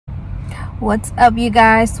What's up, you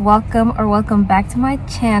guys? Welcome back to my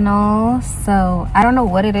channel. So I don't know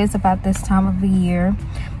what it is about this time of the year,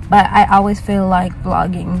 but I always feel like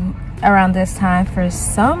vlogging around this time for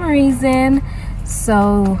some reason.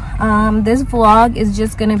 So this vlog is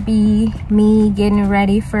just gonna be me getting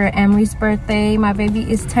ready for Emery's birthday. My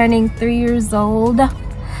baby is turning 3 years old.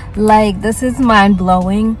 Like, this is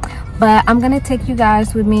mind-blowing, but I'm gonna take you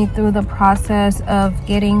guys with me through the process of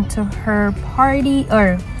getting to her party,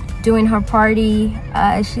 or doing her party.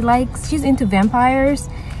 She's into vampires,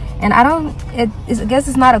 and I guess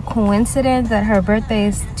it's not a coincidence that her birthday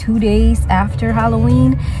is 2 days after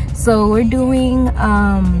Halloween. So we're doing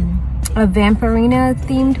a Vampirina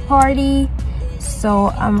themed party.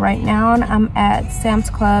 So right now I'm at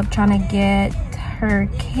Sam's Club trying to get her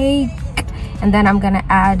cake, and then I'm gonna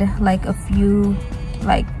add like a few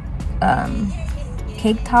like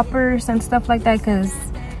cake toppers and stuff like that, because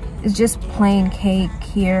it's just plain cake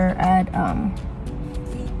here at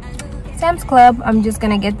Sam's Club. I'm just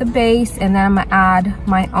gonna get the base, and then I'm gonna add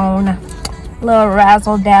my own little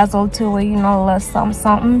razzle dazzle to it, you know, a little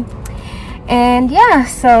something. And yeah,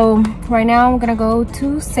 so right now I'm gonna go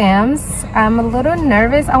to Sam's. I'm a little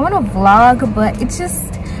nervous. I want to vlog, but it's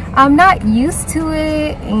just I'm not used to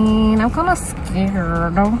it, and I'm kind of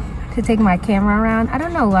scared to take my camera around. I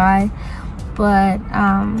don't know why, but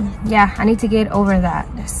yeah, I need to get over that.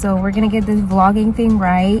 So we're gonna get this vlogging thing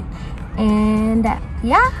right, and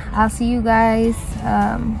yeah, I'll see you guys.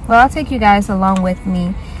 Well, I'll take you guys along with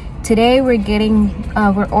me. Today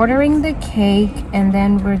we're ordering the cake, and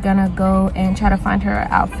then we're gonna go and try to find her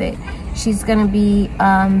outfit. She's gonna be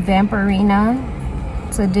Vampirina.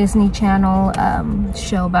 It's a Disney Channel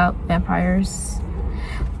show about vampires.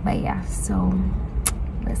 But yeah, so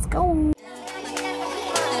let's go.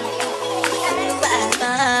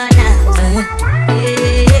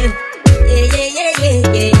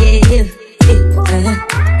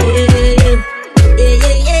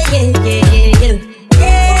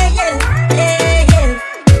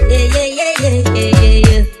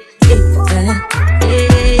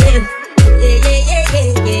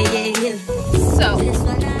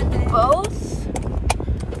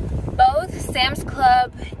 Sam's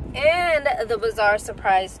Club and the bazaar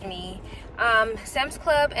surprised me. Sam's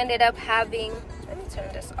Club ended up having, let me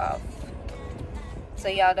turn this off so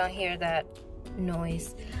y'all don't hear that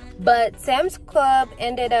noise, but Sam's Club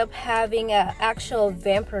ended up having an actual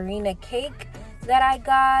Vampirina cake that I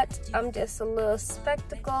got. I'm just a little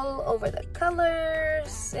skeptical over the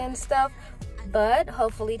colors and stuff, but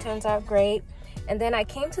hopefully turns out great. And then I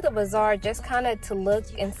came to the bazaar just kind of to look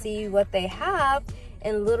and see what they have,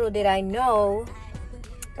 and little did I know,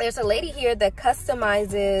 there's a lady here that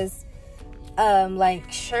customizes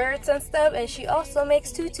like shirts and stuff, and she also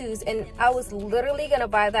makes tutus. And I was literally gonna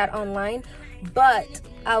buy that online, but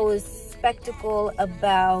I was skeptical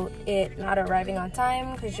about it not arriving on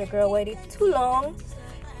time because your girl waited too long,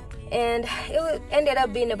 and it ended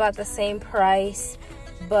up being about the same price.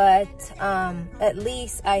 But at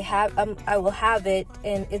least I will have it,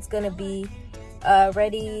 and it's gonna be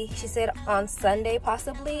ready, she said, on Sunday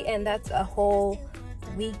possibly, and that's a whole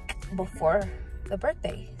week before the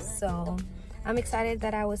birthday. So I'm excited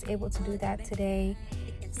that I was able to do that today.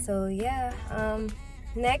 So yeah,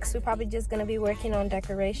 next we're probably just gonna be working on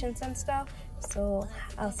decorations and stuff. So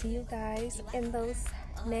I'll see you guys in the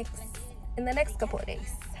next couple of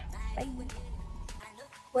days. Bye.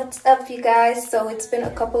 What's up, you guys? So it's been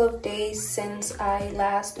a couple of days since I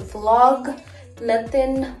last vlogged.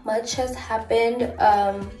 Nothing much has happened.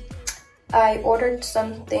 I ordered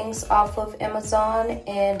some things off of Amazon,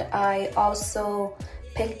 and I also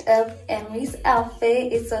picked up Emery's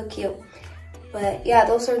outfit. It's so cute. But yeah,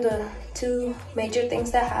 those are the two major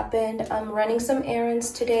things that happened. I'm running some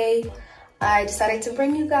errands today. I decided to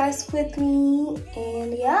bring you guys with me,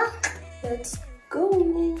 and yeah, let's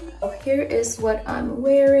go. So here is what I'm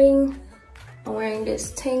wearing. I'm wearing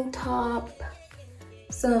this tank top,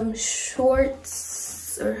 some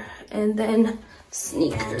shorts, and then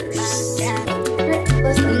sneakers. Alright,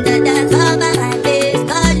 let's go.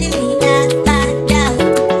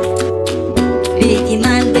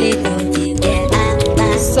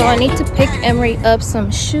 So I need to pick Emery up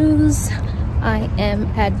some shoes. I am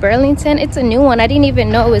at Burlington. It's a new one. I didn't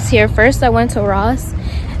even know it was here. First I went to Ross,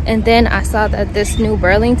 and then I saw that this new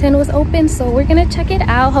Burlington was open, so we're gonna check it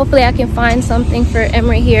out. Hopefully I can find something for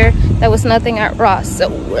Emery here that was nothing at Ross. So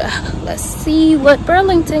let's see what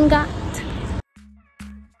Burlington got.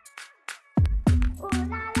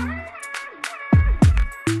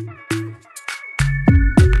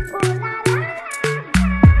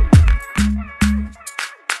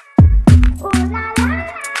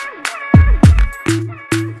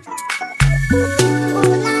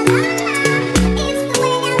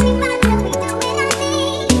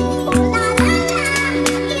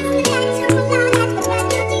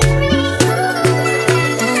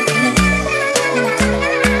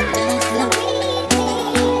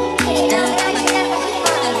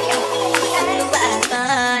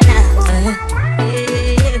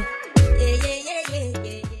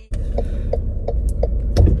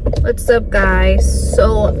 up, guys?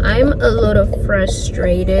 So I'm a little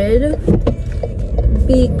frustrated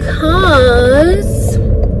because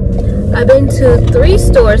I've been to 3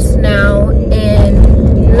 stores now and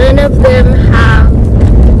none of them have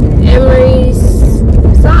Emery's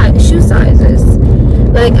shoe sizes.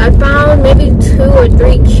 Like, I found maybe 2 or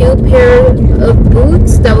 3 cute pair of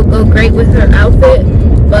boots that would go great with her outfit,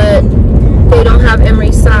 but they don't have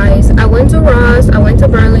Emery's size. I went to Ross, I went to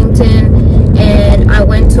Burlington, and I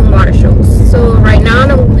went to Marshall's. So right now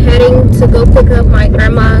I'm heading to go pick up my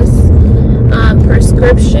grandma's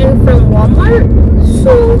prescription from Walmart.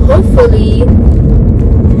 So hopefully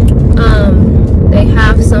they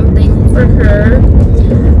have something for her.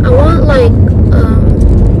 I want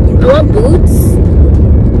I want boots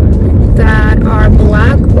that are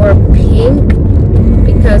black or pink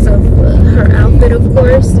because of her outfit, of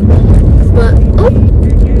course. But oh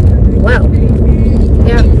wow,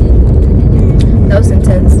 yeah, that was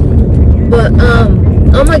intense. But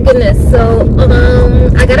oh my goodness, so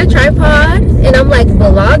I got a tripod and I'm like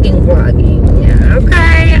vlogging. Yeah,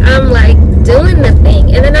 okay, I'm like doing the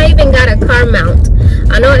thing. And then I even got a car mount.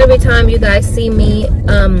 I know every time you guys see me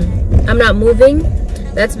I'm not moving,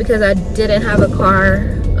 that's because I didn't have a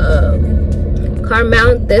car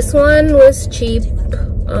mount. This one was cheap.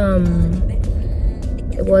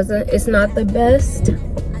 It's not the best,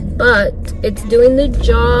 but it's doing the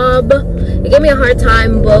job. It gave me a hard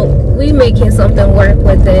time, but we making something work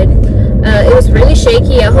with it. It was really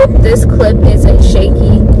shaky. I hope this clip isn't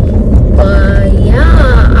shaky, but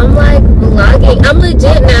yeah, I'm like vlogging. I'm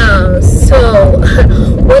legit now, so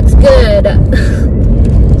what's good?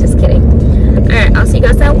 Just kidding. All right, I'll see you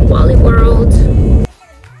guys at Wally World.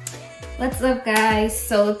 What's up, guys?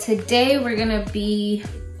 So today we're gonna be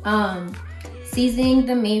seasoning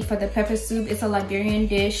the meat for the pepper soup. It's a Liberian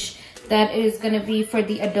dish that is gonna be for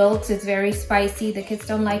the adults. It's very spicy. The kids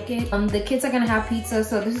don't like it. The kids are gonna have pizza,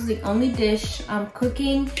 so this is the only dish I'm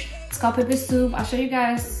cooking. It's called pepper soup. I'll show you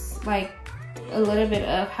guys like a little bit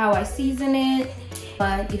of how I season it.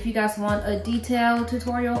 But if you guys want a detailed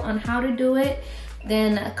tutorial on how to do it,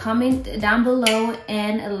 then comment down below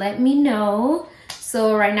and let me know.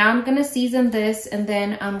 So right now I'm gonna season this and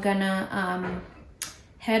then I'm gonna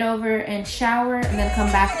head over and shower and then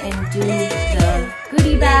come back and do the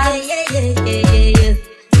goodie bags. This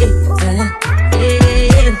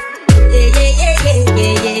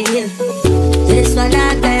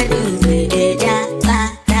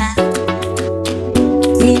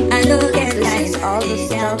is all the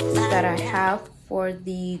stuff that I have for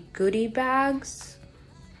the goodie bags.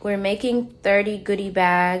 We're making 30 goodie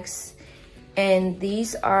bags, and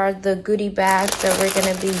these are the goodie bags that we're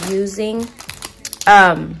gonna be using.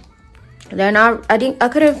 They're not, I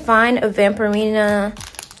couldn't find a Vampirina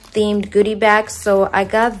themed goodie bag, so I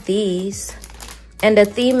got these, and the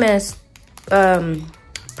theme is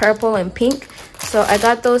purple and pink, so I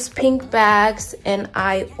got those pink bags. And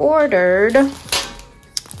I ordered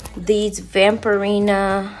these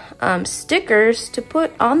Vampirina stickers to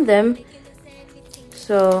put on them,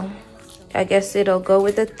 so I guess it'll go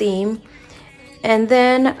with the theme. And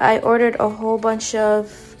then I ordered a whole bunch of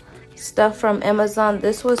stuff from Amazon.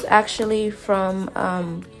 This was actually from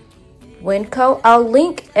Winco. I'll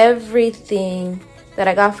link everything that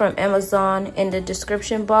I got from Amazon in the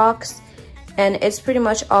description box, and it's pretty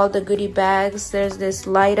much all the goodie bags. There's this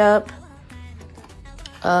light up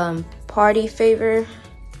party favor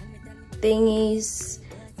thingies.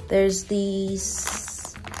 There's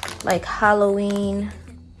these like Halloween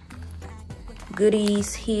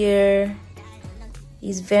goodies here.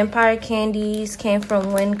 These vampire candies came from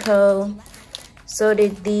Winco. So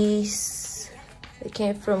did these. They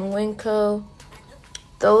came from Winco.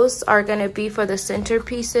 Those are gonna be for the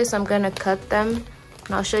centerpieces. I'm gonna cut them,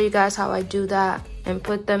 and I'll show you guys how I do that and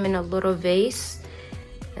put them in a little vase.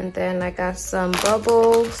 And then I got some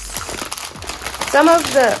bubbles.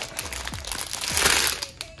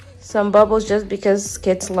 Some bubbles just because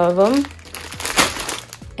kids love them.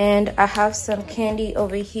 And I have some candy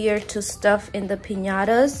over here to stuff in the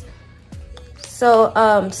piñatas. So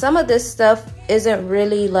some of this stuff isn't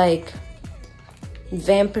really like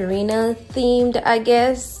Vampirina themed, I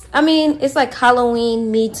guess. I mean, it's like Halloween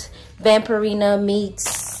meets Vampirina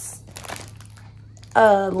meets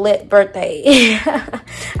lit birthday.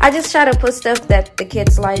 I just try to put stuff that the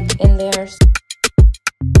kids like in there.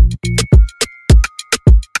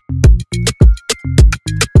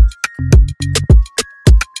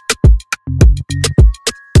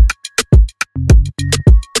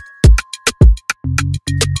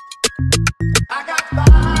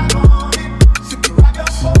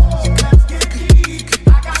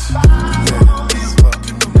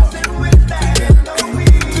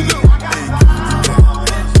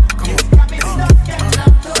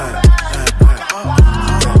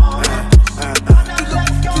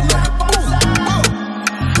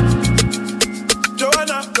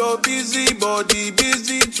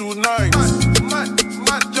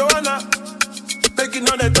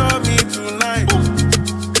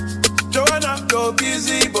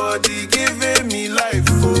 busy body giving me life,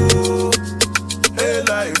 oh, hey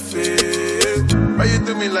life, hey. Why you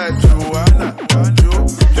do me like Joanna?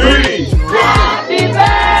 3, 1. Happy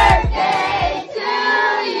birthday to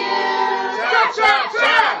you. Cha, cha,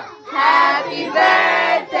 cha. Happy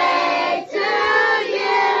birthday to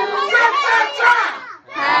you. Cha, cha, cha.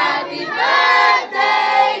 Happy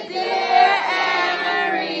birthday, dear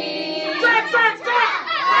Anne-Marie. Cha, cha, cha.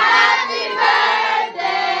 Happy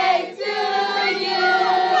birthday to you.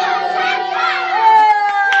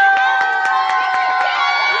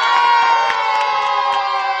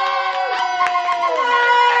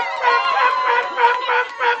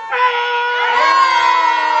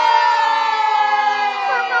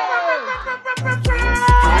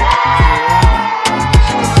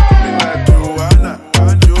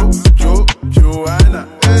 Joanna,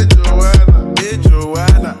 hey Joanna, hey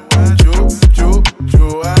Joanna,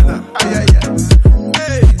 Joanna, ay ay ay.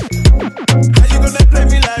 Hey, how you gonna play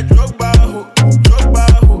me like Drogba, ho, Drogba,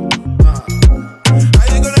 ho? How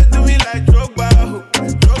you gonna do me like Drogba, ho,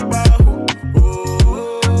 Drogba, ho?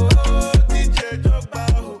 Oh, DJ Drogba,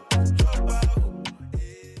 ho, Drogba, ho.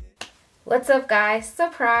 What's up, guys?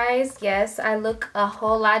 Surprise! Yes, I look a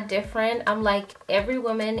whole lot different. I'm like every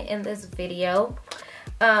woman in this video.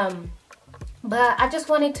 But I just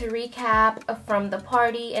wanted to recap from the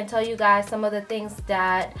party and tell you guys some of the things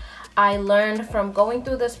that I learned from going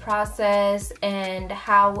through this process and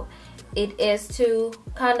how it is to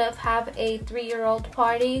kind of have a 3-year-old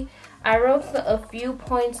party. I wrote a few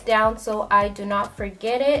points down so I do not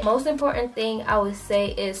forget it. Most important thing I would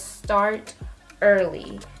say is start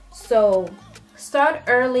early. So start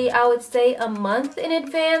early, I would say a month in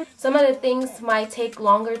advance. Some of the things might take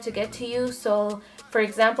longer to get to you. So for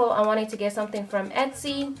example, I wanted to get something from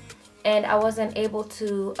Etsy and I wasn't able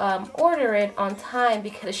to order it on time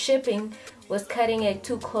because shipping was cutting it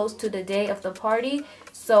too close to the day of the party.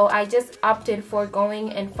 So I just opted for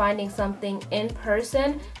going and finding something in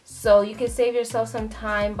person. So you can save yourself some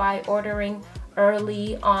time by ordering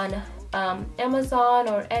early on Amazon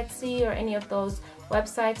or Etsy or any of those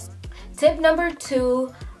websites. Tip number 2,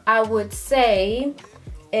 I would say,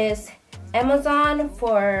 is Amazon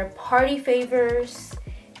for party favors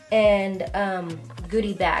and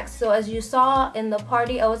goodie bags. So as you saw in the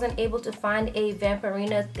party, I wasn't able to find a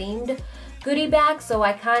Vampirina themed goodie bag, so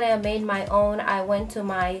I kind of made my own. I went to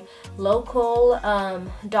my local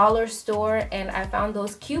dollar store and I found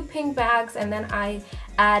those cute pink bags, and then I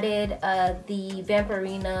added the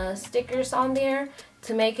Vampirina stickers on there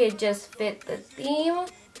to make it just fit the theme.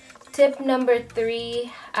 Tip number 3,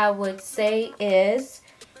 I would say, is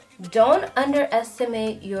don't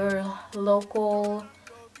underestimate your local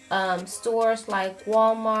stores like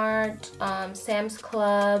Walmart, Sam's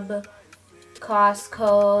Club,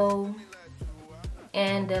 Costco,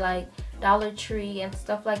 and like Dollar Tree and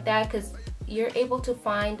stuff like that, because you're able to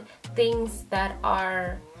find things that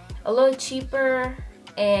are a little cheaper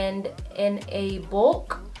and in a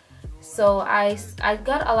bulk. So I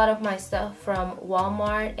got a lot of my stuff from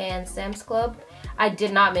Walmart and Sam's Club. I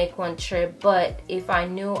did not make one trip, but if I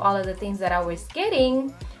knew all of the things that I was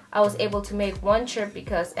getting, I was able to make one trip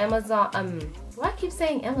because Amazon, why I keep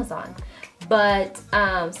saying Amazon? But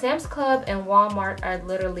Sam's Club and Walmart are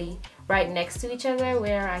literally right next to each other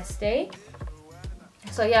where I stay.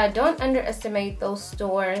 So yeah, don't underestimate those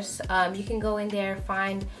stores. You can go in there,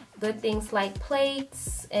 find good things like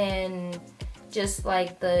plates and just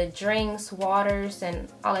like the drinks, waters, and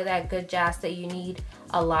all of that good jazz that you need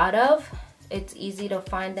a lot of. It's easy to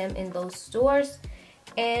find them in those stores.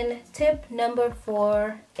 And tip number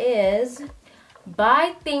 4 is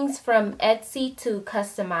buy things from Etsy to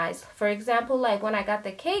customize. For example, like when I got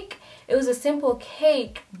the cake, it was a simple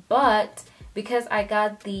cake, but because I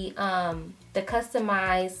got the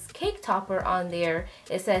customized cake topper on there,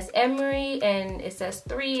 it says Emery and it says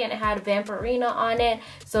 3 and it had Vampirina on it,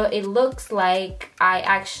 so it looks like I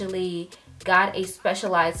actually got a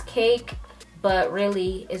specialized cake, but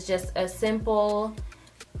really it's just a simple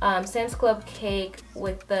Sam's Club cake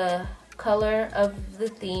with the color of the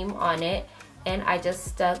theme on it, and I just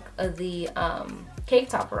stuck the cake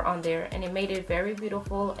topper on there and it made it very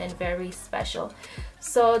beautiful and very special.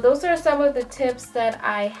 So those are some of the tips that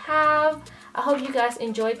I have. I hope you guys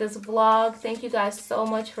enjoyed this vlog. Thank you guys so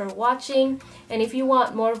much for watching, and if you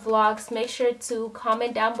want more vlogs, make sure to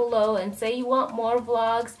comment down below and say you want more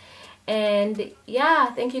vlogs. And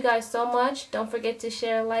yeah, thank you guys so much. Don't forget to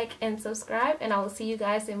share, like, and subscribe, and I will see you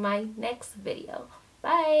guys in my next video.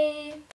 Bye.